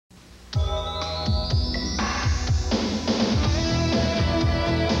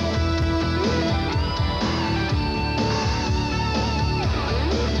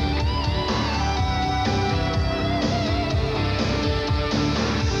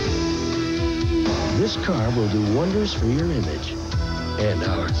this car will do wonders for your image and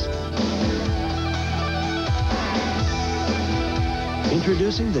ours.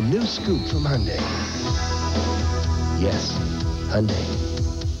 Introducing the new Scoop from Hyundai. Yes, Hyundai.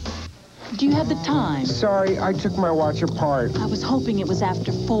 Do you have the time? Sorry, I took my watch apart. I was hoping it was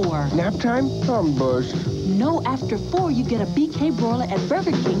after 4. Nap time? I'm bushed. No, after 4, you get a BK broiler at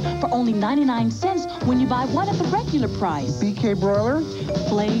Burger King for only 99 cents when you buy one at the regular price. BK broiler?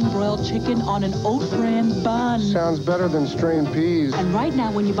 Plain broiled chicken on an oat bran bun. Sounds better than strained peas. And right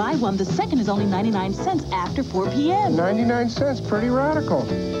now, when you buy one, the second is only 99 cents after 4 p.m. 99 cents, pretty radical.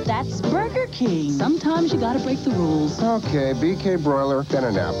 That's Burger King. Sometimes you gotta break the rules. Okay, BK broiler, then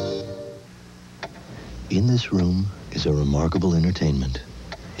a nap. In this room is a remarkable entertainment.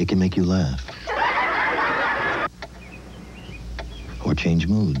 It can make you laugh. Or change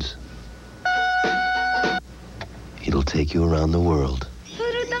moods. It'll take you around the world.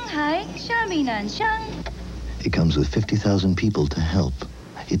 It comes with 50,000 people to help.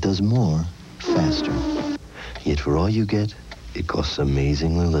 It does more, faster. Yet for all you get, it costs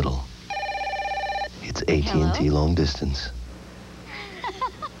amazingly little. It's AT&T long distance.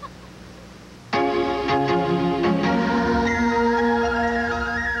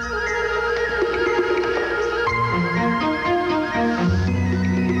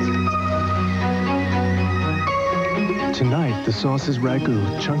 Tonight, the sauce is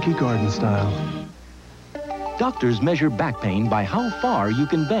ragu, chunky garden style. Doctors measure back pain by how far you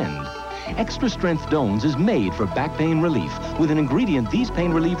can bend. Extra Strength Dones is made for back pain relief with an ingredient these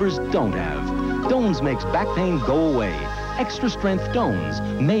pain relievers don't have. Dones makes back pain go away. Extra Strength Dones,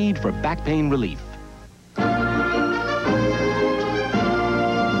 made for back pain relief.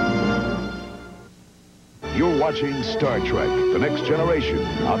 You're watching Star Trek, The Next Generation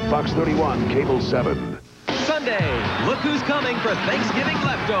on Fox 31, Cable 7. Sunday, look who's coming for Thanksgiving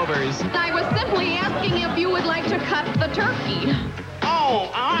leftovers. I was simply asking if you would like to cut the turkey.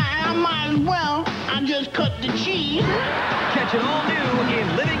 Oh, I might as well. I just cut the cheese. Catch it all new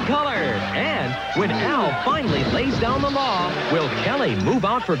in living color. And when Al finally lays down the law, will Kelly move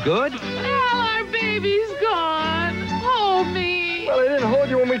out for good? Al, our baby's gone. Hold me. Well, I didn't hold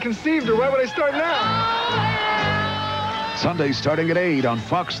you when we conceived her. Why would I start now? Sunday starting at 8 on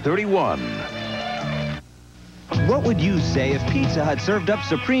Fox 31. What would you say if Pizza Hut served up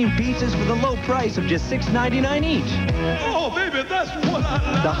supreme pizzas for the low price of just $6.99 each? Oh, baby, that's what I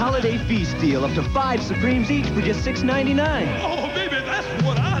like. The holiday feast deal, up to 5 Supremes each for just $6.99. Oh, baby, that's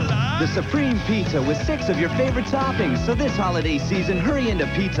what I like. The Supreme Pizza with 6 of your favorite toppings. So this holiday season, hurry into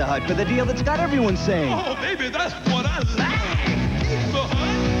Pizza Hut for the deal that's got everyone saying, oh, baby, that's what I like. Pizza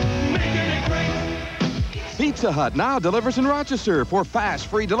Hut, making it great. Pizza Hut now delivers in Rochester. For fast,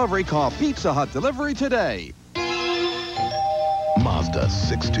 free delivery, call Pizza Hut Delivery today. Mazda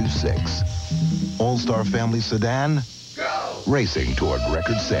 626. All-Star family sedan? Go! Racing toward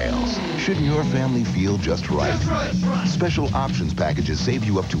record sales. Shouldn't your family feel just right? That's right. Special options packages save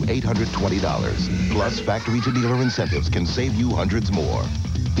you up to $820. Plus, factory-to-dealer incentives can save you hundreds more.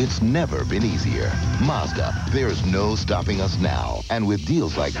 It's never been easier. Mazda, there's no stopping us now. And with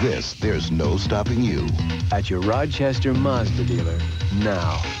deals like this, there's no stopping you. At your Rochester Mazda dealer,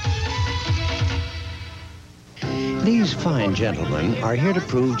 now. These fine gentlemen are here to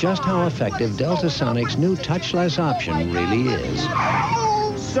prove just how effective Delta Sonic's new touchless option really is.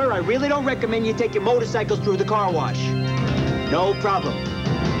 Sir, I really don't recommend you take your motorcycles through the car wash. No problem.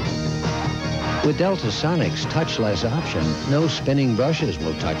 With Delta Sonic's touchless option, no spinning brushes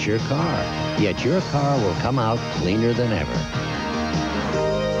will touch your car. Yet your car will come out cleaner than ever.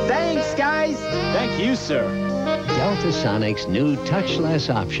 Thanks, guys. Thank you, sir. Delta Sonic's new touchless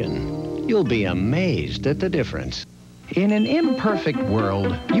option. You'll be amazed at the difference. In an imperfect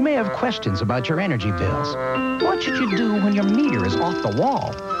world, you may have questions about your energy bills. What should you do when your meter is off the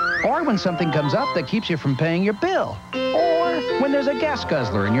wall? Or when something comes up that keeps you from paying your bill? Or when there's a gas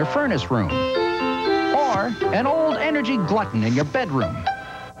guzzler in your furnace room? Or an old energy glutton in your bedroom?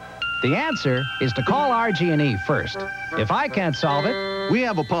 The answer is to call RG&E first. If I can't solve it, we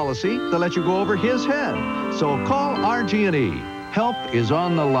have a policy that lets you go over his head. So call RG&E. Help is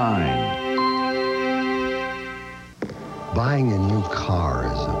on the line. Buying a new car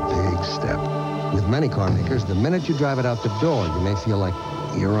is a big step. With many car makers, the minute you drive it out the door, you may feel like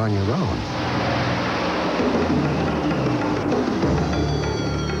you're on your own.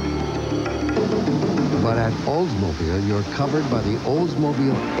 But at Oldsmobile, you're covered by the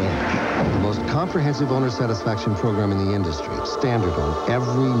Oldsmobile Edge, the most comprehensive owner satisfaction program in the industry, standard on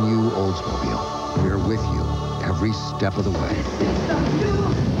every new Oldsmobile. We're with you every step of the way. It's a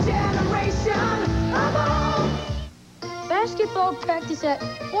new generation of basketball practice at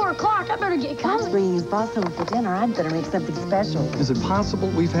 4 o'clock. I better get Bob's going. bringing his boss home for dinner. I'd better make something special. Is it possible?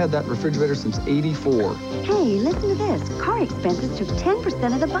 We've had that refrigerator since '84. Hey, listen to this. Car expenses took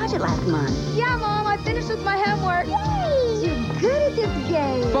 10% of the budget last month. Yeah, Mom, I finished with my homework. Yay! You're good at this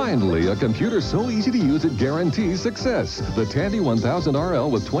game. Finally, a computer so easy to use it guarantees success. The Tandy 1000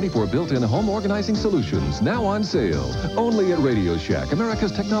 RL with 24 built-in home organizing solutions, now on sale. Only at Radio Shack,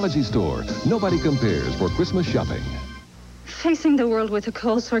 America's technology store. Nobody compares for Christmas shopping. Facing the world with a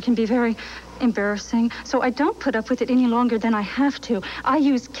cold sore can be very embarrassing, so I don't put up with it any longer than I have to. I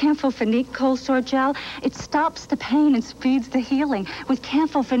use Camphofenique cold sore gel. It stops the pain and speeds the healing. With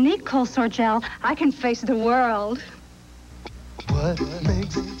Camphofenique cold sore gel, I can face the world. What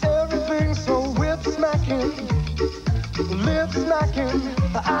makes everything so whip-smacking, lip-smacking,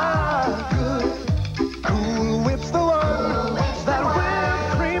 good? Cool Whip's the one, that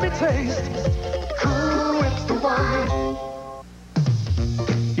whipped creamy taste. Cool Whip's the one.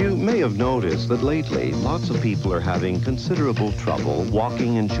 You may have noticed that lately, lots of people are having considerable trouble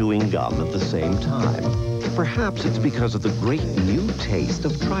walking and chewing gum at the same time. Perhaps it's because of the great new taste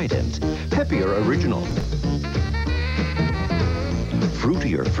of Trident. Peppier Original.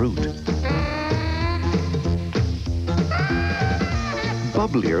 Fruitier fruit.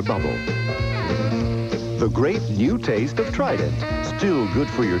 Bubblier bubble. The great new taste of Trident. Still good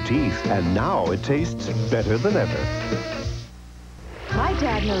for your teeth, and now it tastes better than ever. My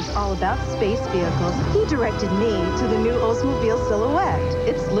dad knows all about space vehicles. He directed me to the new Oldsmobile Silhouette.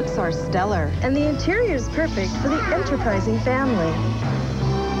 Its looks are stellar, and the interior is perfect for the enterprising family.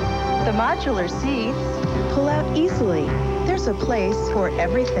 The modular seats pull out easily. There's a place for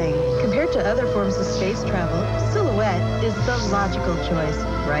everything. Compared to other forms of space travel, Silhouette is the logical choice.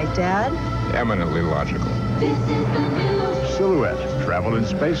 Right, Dad? Eminently logical. This is the new Silhouette. Travel in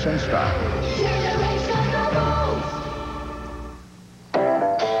space and style. generation of Olds.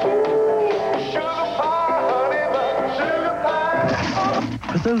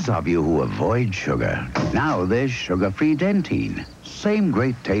 For those of you who avoid sugar, now there's sugar-free Dentine. Same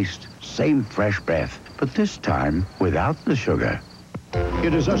great taste, same fresh breath, but this time without the sugar.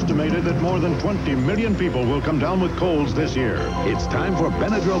 It is estimated that more than 20 million people will come down with colds this year. It's time for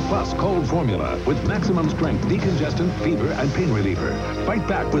Benadryl Plus Cold Formula with maximum strength decongestant, fever, and pain reliever. Fight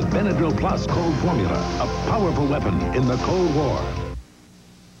back with Benadryl Plus Cold Formula, a powerful weapon in the Cold War.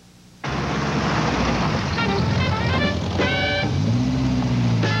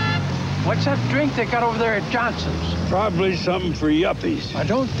 What's that drink they got over there at Johnson's? Probably something for yuppies. I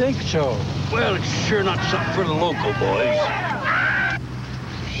don't think so. Well, it's sure not something for the local boys.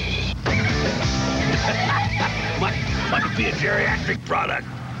 might be a geriatric product.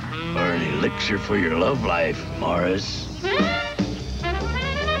 Or an elixir for your love life, Morris.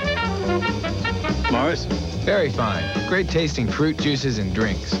 Morris? Very fine. Great tasting fruit juices and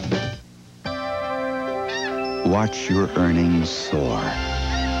drinks. Watch your earnings soar.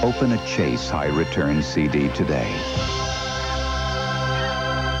 Open a Chase High Return CD today.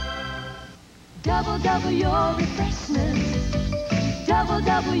 Double, double your refreshment. Double,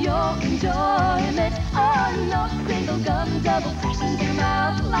 double your enjoyment. Oh, no single gum double freshens your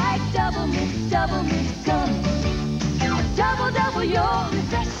mouth like double mint gum. Double, double your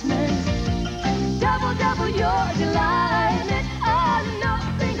refreshment. Double, double your delight. Oh, no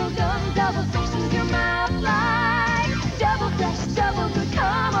single gum double freshens your mouth like double fresh, double good.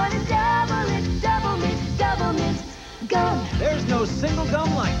 Come on and double it, double mint gum. There's no single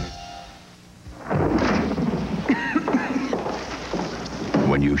gum like it.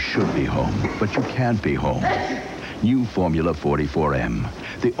 When you should be home, but you can't be home. New Formula 44M,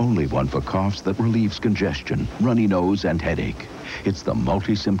 the only one for coughs that relieves congestion, runny nose, and headache. It's the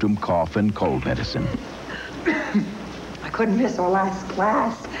multi-symptom cough and cold medicine. I couldn't miss our last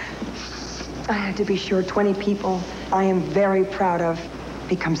class. I had to be sure 20 people I am very proud of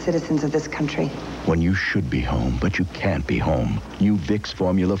become citizens of this country. When you should be home, but you can't be home. New Vicks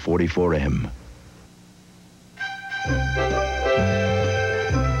Formula 44M.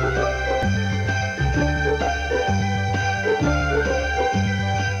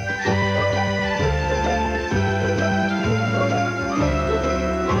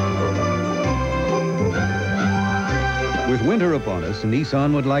 With winter upon us,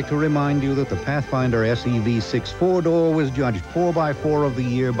 Nissan would like to remind you that the Pathfinder SEV6 4-door was judged 4x4 of the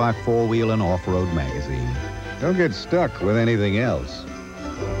year by 4-Wheel and Off-Road magazine. Don't get stuck with anything else.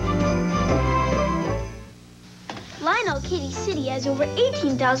 Lionel Kitty City has over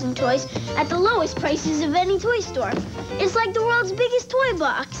 18,000 toys at the lowest prices of any toy store. It's like the world's biggest toy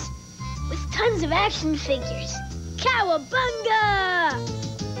box with tons of action figures. Cowabunga!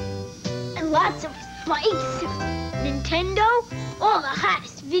 And lots of fights. Nintendo, all the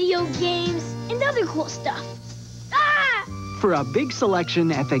hottest video games, and other cool stuff. Ah! For a big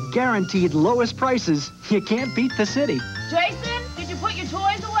selection at the guaranteed lowest prices, you can't beat the city. Jason, did you put your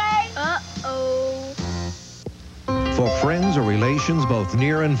toys away? Uh-oh. For friends or relations both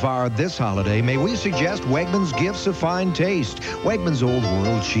near and far this holiday, may we suggest Wegmans Gifts of Fine Taste. Wegmans Old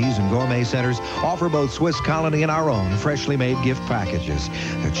World Cheese and Gourmet Centers offer both Swiss Colony and our own freshly made gift packages.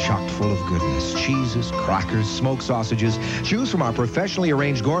 They're chock full of goodness. Cheeses, crackers, smoked sausages. Choose from our professionally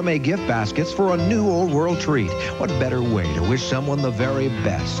arranged gourmet gift baskets for a new Old World treat. What better way to wish someone the very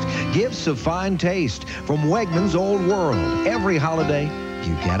best? Gifts of Fine Taste from Wegmans Old World. Every holiday,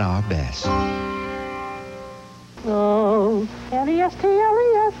 you get our best. Oh,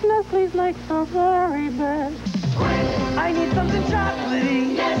 L-E-S-T-L-E-S, Nestle's makes the very best. I need something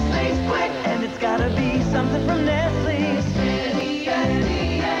chocolatey. Nestle's quick. And it's gotta be something from Nestle's.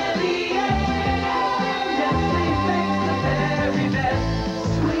 N-E-S-T-L-E-S. Nestle's makes the very best.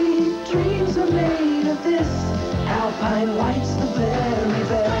 Sweet dreams are made of this. Alpine White's the very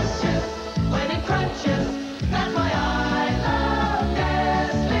best. Crunches, when it crunches, that's why I love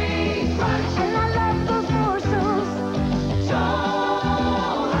Nestle Crunch. And I love those morsels.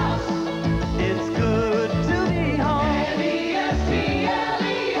 Dollhouse. It's good to be home.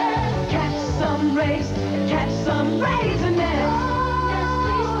 N-E-S-T-L-E-S. Catch some raisinets.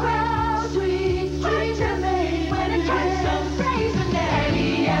 Nestle's Crunch. Sweet dreams are made when it catch some raisinets.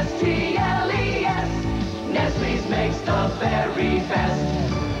 N-E-S-T-L-E-S. Nestle's makes the very best.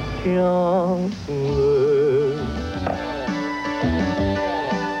 Chocolate.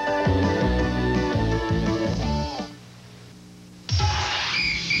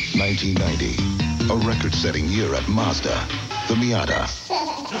 1990, a record-setting year at Mazda. The Miata,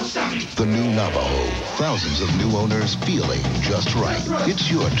 the new Navajo, thousands of new owners feeling just right.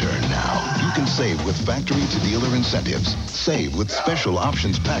 It's your turn now. You can save with factory-to-dealer incentives. Save with special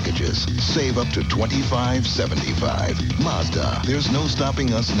options packages. Save up to $25.75. Mazda, there's no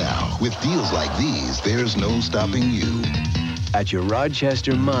stopping us now. With deals like these, there's no stopping you. At your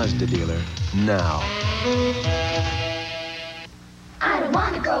Rochester Mazda dealer, now. I don't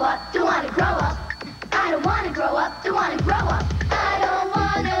want to grow up, don't want to grow up. I don't want to grow up, don't want to grow up. I don't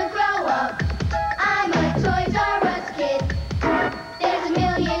want to grow up. I'm a Toys R Us kid. There's a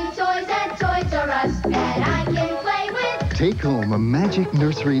million toys at Toys R Us that I can play with. Take home a Magic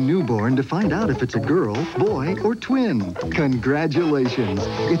Nursery newborn to find out if it's a girl, boy, or twin. Congratulations!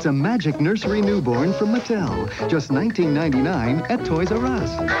 It's a Magic Nursery newborn from Mattel. Just $19.99 at Toys R Us.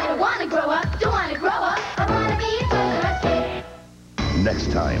 I don't want to grow up, don't want to grow up. I want to be a Toys R Us kid.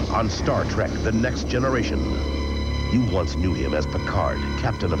 Next time on Star Trek: The Next Generation. You once knew him as Picard,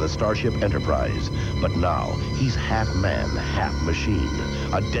 captain of the Starship Enterprise. But now, he's half man, half machine.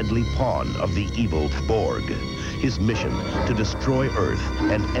 A deadly pawn of the evil Borg. His mission, to destroy Earth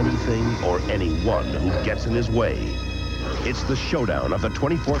and anything or anyone who gets in his way. It's the showdown of the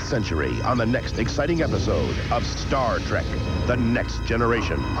 24th century on the next exciting episode of Star Trek: The Next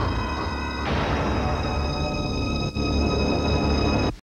Generation.